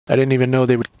I didn't even know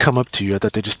they would come up to you. I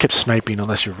thought they just kept sniping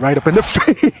unless you're right up in the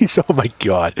face. Oh my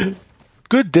god.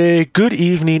 Good day, good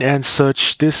evening, and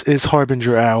such. This is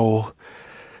Harbinger Owl,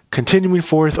 continuing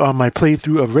forth on my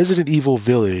playthrough of Resident Evil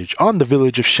Village on the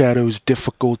Village of Shadows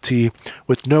difficulty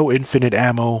with no infinite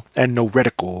ammo and no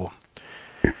reticle.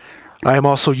 I am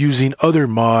also using other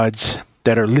mods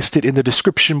that are listed in the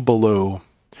description below.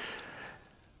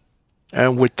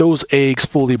 And with those eggs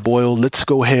fully boiled, let's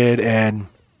go ahead and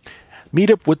meet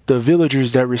up with the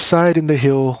villagers that reside in the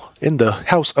hill, in the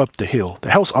house up the hill,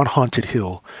 the house on Haunted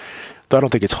Hill. Though I don't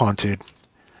think it's haunted.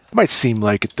 It might seem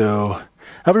like it though.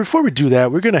 However, before we do that,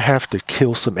 we're going to have to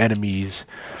kill some enemies,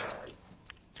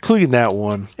 including that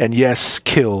one. And yes,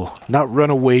 kill, not run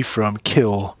away from,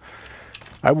 kill.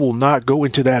 I will not go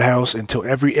into that house until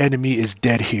every enemy is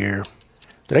dead here.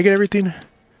 Did I get everything?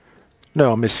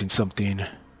 No, I'm missing something.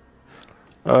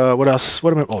 What else?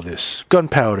 What am I? Oh, this.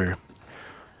 Gunpowder.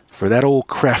 For that old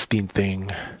crafting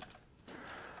thing.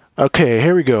 Okay,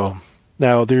 here we go.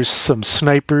 Now, there's some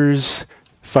snipers,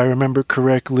 if I remember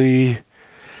correctly.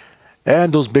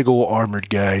 And those big old armored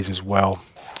guys as well.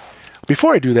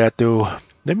 Before I do that, though,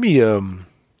 I'm going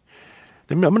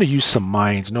to use some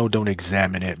mines. No, don't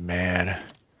examine it, man.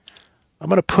 I'm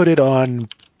going to put it on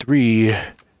 3,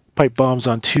 pipe bombs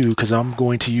on 2, because I'm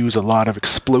going to use a lot of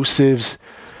explosives,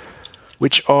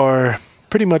 which are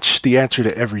pretty much the answer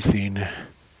to everything.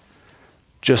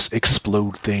 Just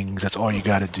explode things. That's all you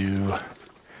got to do.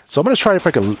 So I'm going to try if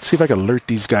I can see if I can alert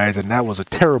these guys, and that was a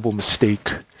terrible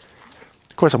mistake.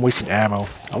 Of course, I'm wasting ammo.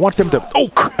 I want them to... Oh,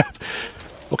 crap!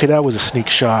 Okay, that was a sneak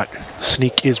shot.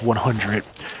 Sneak is 100.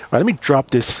 All right, let me drop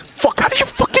this. Fuck, how do you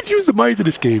fucking use the mines in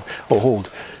this game? Oh,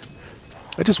 hold.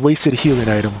 I just wasted a healing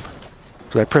item.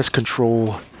 So I press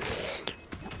control.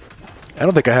 I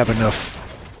don't think I have enough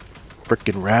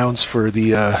frickin' rounds for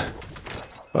the,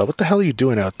 what the hell are you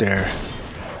doing out there?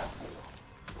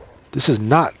 This is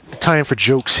not the time for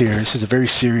jokes here. This is a very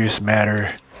serious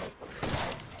matter.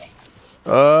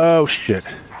 Oh, shit.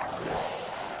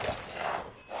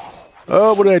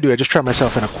 Oh, what did I do? I just trapped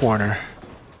myself in a corner.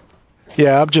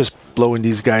 Yeah, I'm just blowing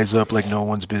these guys up like no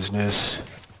one's business.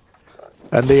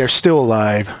 And they are still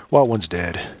alive while one's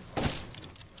dead.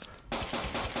 I'm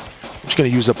just going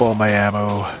to use up all my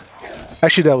ammo.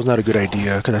 Actually, that was not a good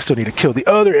idea, because I still need to kill the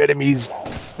other enemies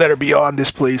that are beyond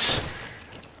this place.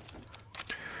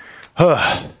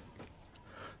 Huh.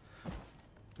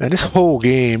 And this whole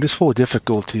game, this whole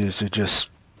difficulty is to just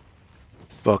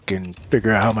fucking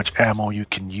figure out how much ammo you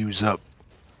can use up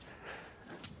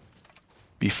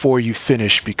before you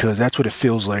finish, because that's what it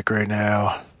feels like right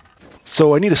now.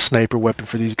 So I need a sniper weapon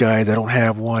for these guys. I don't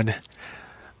have one.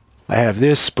 I have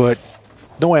this, but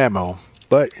no ammo.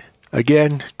 But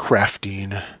again,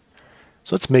 crafting.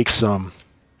 So let's make some.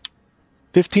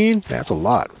 15? That's a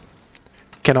lot.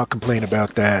 Cannot complain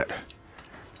about that.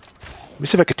 Let me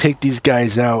see if I could take these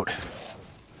guys out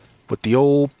with the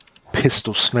old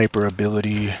pistol sniper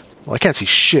ability. Well, I can't see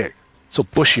shit. It's so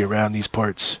bushy around these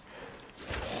parts.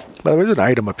 By the way, there's an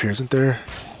item up here, isn't there?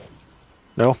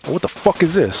 No? Oh, what the fuck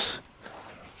is this?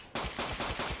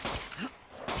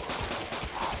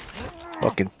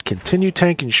 Fucking continue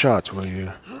tanking shots, will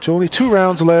you? There's only 2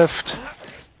 rounds left.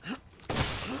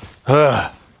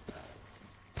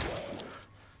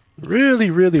 Really,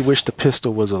 really wish the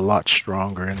pistol was a lot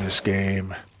stronger in this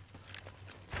game.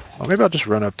 Well, maybe I'll just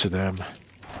run up to them.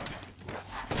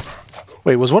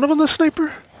 Wait, was one of them the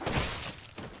sniper?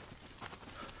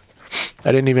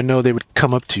 I didn't even know they would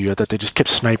come up to you. I thought they just kept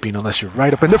sniping unless you're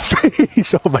right up in the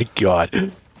face. Oh my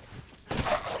god.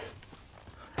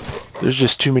 There's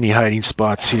just too many hiding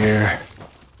spots here.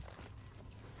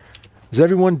 Is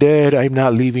everyone dead? I'm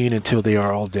not leaving until they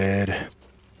are all dead.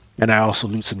 And I also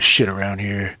loot some shit around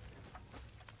here.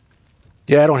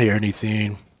 Yeah, I don't hear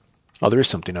anything. Oh, there is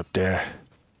something up there.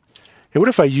 Hey, what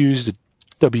if I use the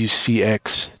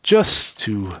WCX just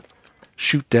to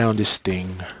shoot down this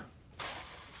thing?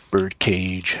 Bird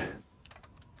cage.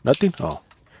 Nothing? Oh.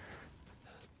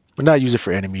 But not use it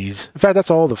for enemies. In fact,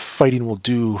 that's all the fighting will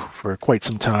do for quite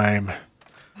some time.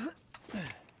 In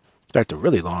fact, a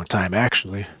really long time,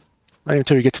 actually. Not even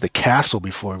until we get to the castle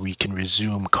before we can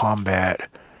resume combat.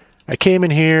 I came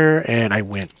in here and I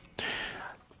went.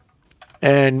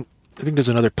 And I think there's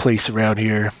another place around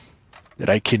here that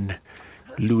I can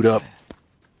loot up.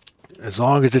 As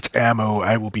long as it's ammo,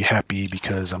 I will be happy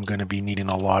because I'm going to be needing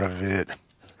a lot of it.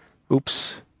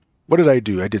 Oops. What did I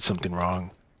do? I did something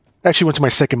wrong. I actually went to my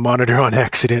second monitor on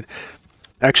accident.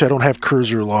 Actually, I don't have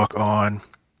cursor lock on.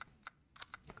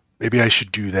 Maybe I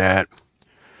should do that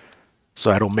so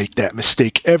I don't make that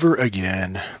mistake ever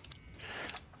again.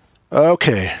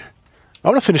 Okay. I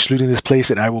want to finish looting this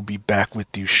place and I will be back with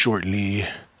you shortly.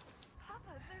 Papa,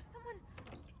 there's someone.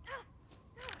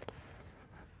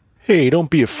 Hey, don't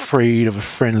be afraid of a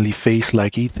friendly face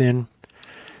like Ethan.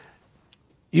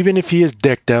 Even if he is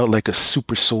decked out like a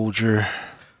super soldier.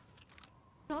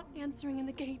 Not answering and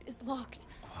the gate is locked.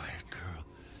 Quiet, girl.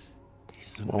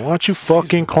 Well, why don't you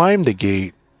fucking climb the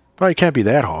gate? Probably can't be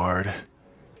that hard.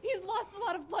 He's lost a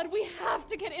lot of blood. We have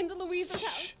to get into Louise's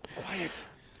house. Quiet.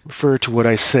 Refer to what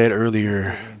I said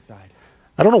earlier. Inside.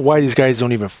 I don't know why these guys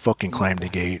don't even fucking climb the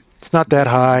gate. It's not that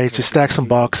high. Just stack some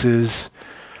boxes.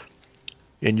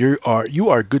 And you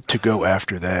are good to go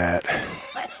after that.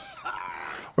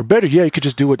 Or better yet, you could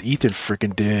just do what Ethan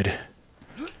freaking did.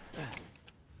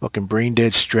 Fucking brain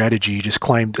dead strategy. Just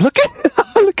climbed. Look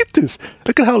at look at this.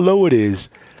 Look at how low it is.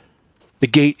 The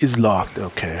gate is locked.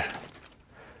 Okay.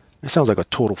 It sounds like a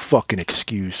total fucking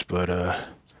excuse, but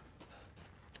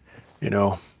you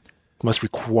know, must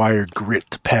require grit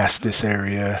to pass this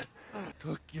area.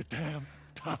 Took your damn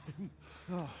time.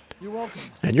 Oh, you're welcome.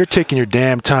 And you're taking your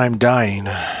damn time dying.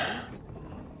 We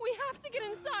have to get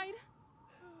inside.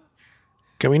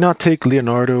 Can we not take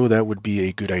Leonardo? That would be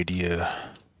a good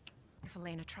idea. If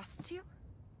Elena trusts you,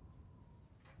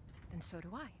 then so do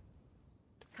I.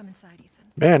 Come inside, Ethan.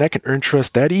 Man, I can earn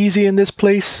trust that easy in this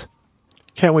place.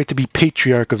 Can't wait to be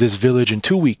patriarch of this village in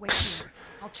 2 weeks. Wait here.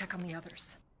 I'll check on the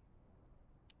others.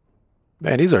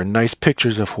 Man, these are nice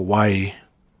pictures of Hawaii.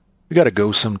 We gotta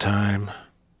go sometime.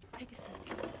 Take a seat.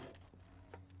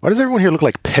 Why does everyone here look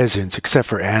like peasants except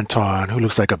for Anton, who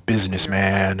looks like a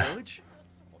businessman? Village?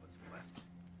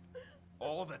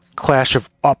 All that's left. Clash of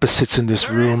opposites in this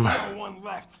room. No one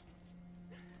left.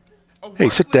 A Hey,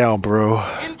 sit down, bro.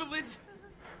 invalid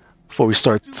Before we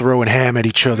start throwing ham at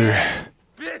each other.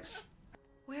 bitch.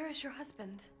 Where is your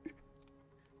husband?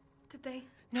 Did they?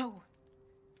 No.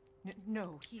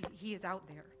 No, he is out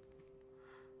there.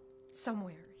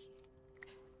 Somewhere.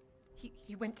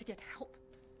 He went to get help.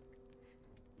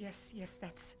 Yes,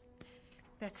 that's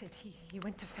it. He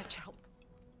went to fetch help.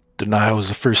 Denial is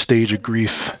the first stage of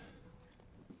grief.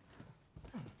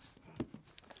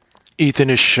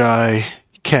 Ethan is shy.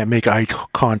 Can't make eye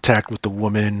contact with the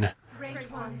woman.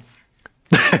 Great ones.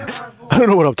 I don't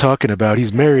know what I'm talking about.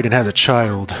 He's married and has a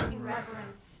child. In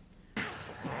reverence.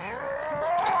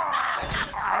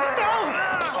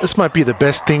 This might be the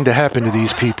best thing to happen to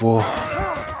these people.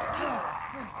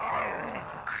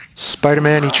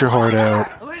 Spider-Man, eat your heart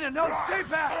out. Elena, no, stay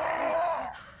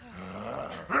back.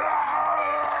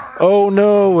 Oh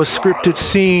no, a scripted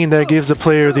scene that gives the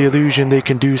player the illusion they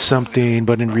can do something,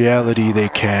 but in reality they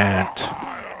can't.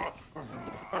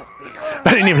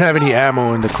 I didn't even have any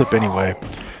ammo in the clip anyway.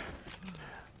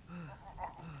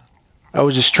 I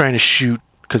was just trying to shoot,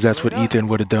 because that's what Ethan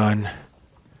would have done.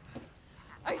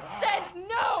 I said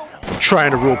no. I'm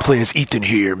trying to roleplay as Ethan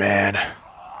here, man.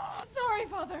 Sorry,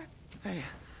 Father. Hey.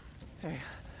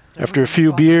 After a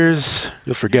few beers,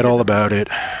 you'll forget all about it.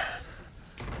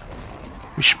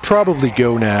 We should probably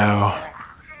go now.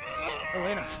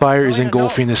 Elena. Fire is Elena,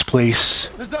 engulfing no. this place.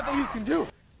 There's nothing you can do.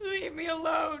 Leave me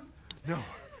alone. No.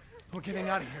 We're getting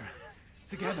out of here.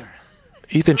 Together.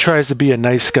 Ethan tries to be a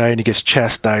nice guy and he gets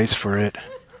chastised for it.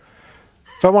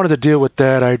 If I wanted to deal with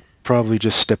that, I'd probably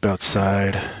just step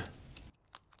outside.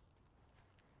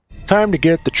 Time to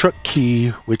get the truck key,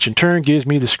 which in turn gives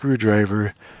me the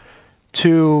screwdriver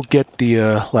to get the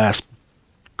last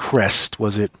crest,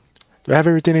 was it? Do I have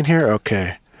everything in here?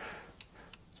 Okay.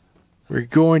 We're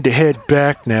going to head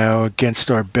back now against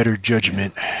our better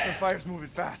judgment. The fire's moving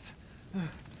fast.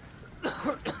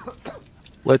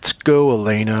 Let's go,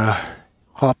 Elena.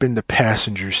 Hop in the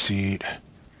passenger seat.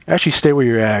 Actually, stay where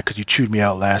you're at, because you chewed me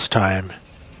out last time.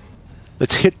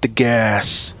 Let's hit the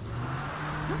gas.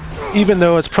 Even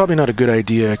though it's probably not a good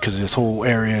idea, because this whole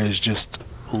area is just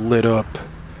lit up.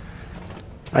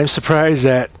 I'm surprised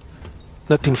that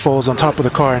nothing falls on top of the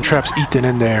car and traps Ethan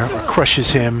in there, or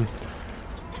crushes him.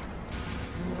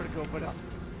 Nowhere to go but up.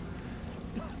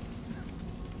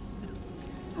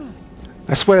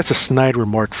 I swear that's a snide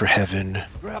remark for heaven.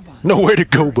 Grab on. Nowhere to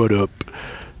go but up.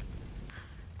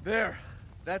 There.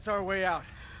 That's our way out.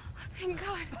 Thank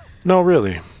God. No,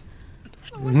 really.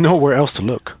 Nowhere else to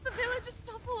look. The village is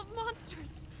still full of monsters.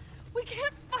 We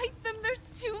can't fight them. There's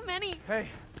too many. Hey,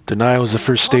 Denial is the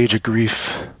first stage of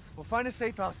grief. we'll find a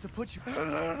safe house to put you. He said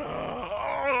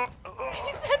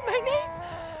my name.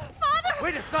 Father!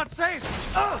 Wait, it's not safe.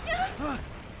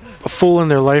 A fool in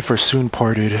their life are soon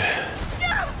parted.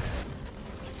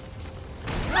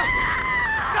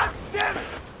 God damn it!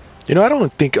 You know, I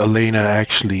don't think Elena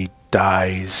actually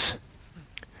dies.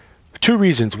 For two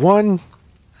reasons. One,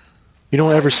 you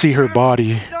don't ever see her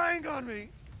body. Dying on me.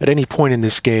 at any point in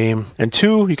this game. And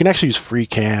 2, you can actually use free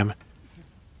cam.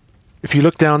 If you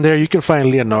look down there, you can find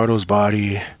Leonardo's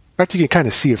body. In fact, you can kind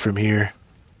of see it from here.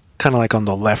 Kind of like on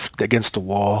the left against the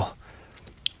wall.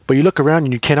 But you look around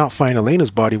and you cannot find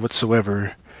Elena's body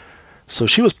whatsoever. So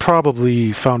she was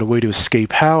probably found a way to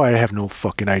escape. How? I have no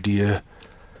fucking idea.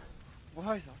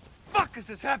 Why the fuck is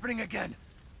this happening again?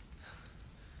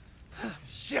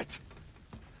 Shit!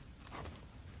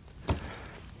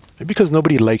 Maybe because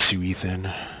nobody likes you, Ethan.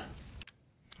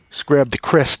 Let's grab the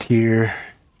crest here.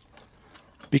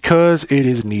 Because it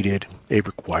is needed. A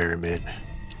requirement.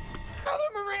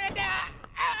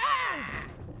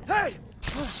 Hey!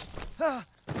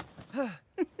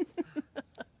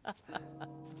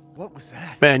 What was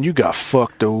that? Man, you got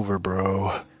fucked over,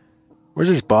 bro. Where's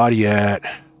his body at?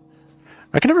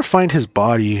 I can never find his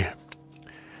body.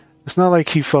 It's not like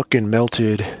he fucking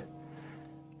melted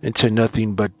into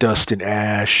nothing but dust and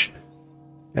ash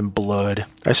and blood.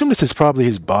 I assume this is probably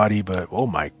his body, but oh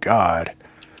my god.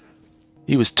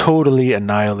 He was totally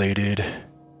annihilated.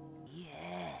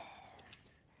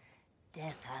 Yes.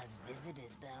 Death has visited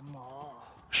them all.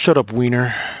 Shut up,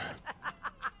 wiener.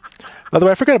 By the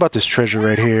way, I forgot about this treasure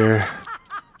right here.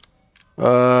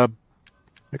 I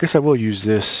guess I will use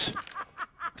this.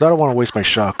 'Cause I don't want to waste my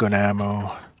shotgun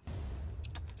ammo.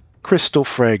 Crystal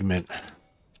fragment.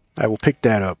 I will pick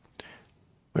that up.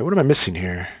 Wait, what am I missing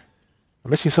here? Am I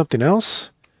missing something else?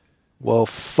 Well,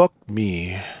 fuck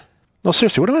me. No,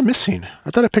 seriously, what am I missing? I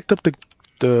thought I picked up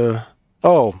the...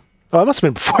 Oh, it must have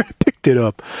been before I picked it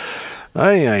up.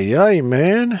 Ay,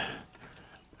 man.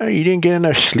 Oh, you didn't get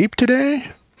enough sleep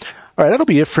today? Alright, that'll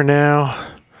be it for now.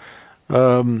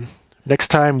 Next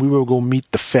time we will go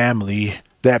meet the family,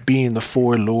 that being the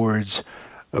 4 lords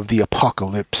of the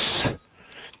apocalypse.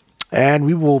 And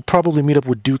we will probably meet up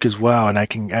with Duke as well, and I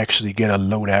can actually get a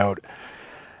loadout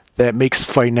that makes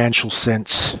financial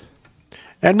sense.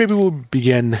 And maybe we'll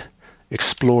begin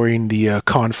exploring the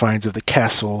confines of the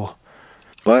castle.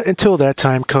 But until that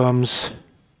time comes,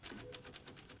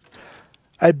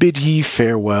 I bid ye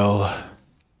farewell.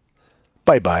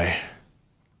 Bye-bye.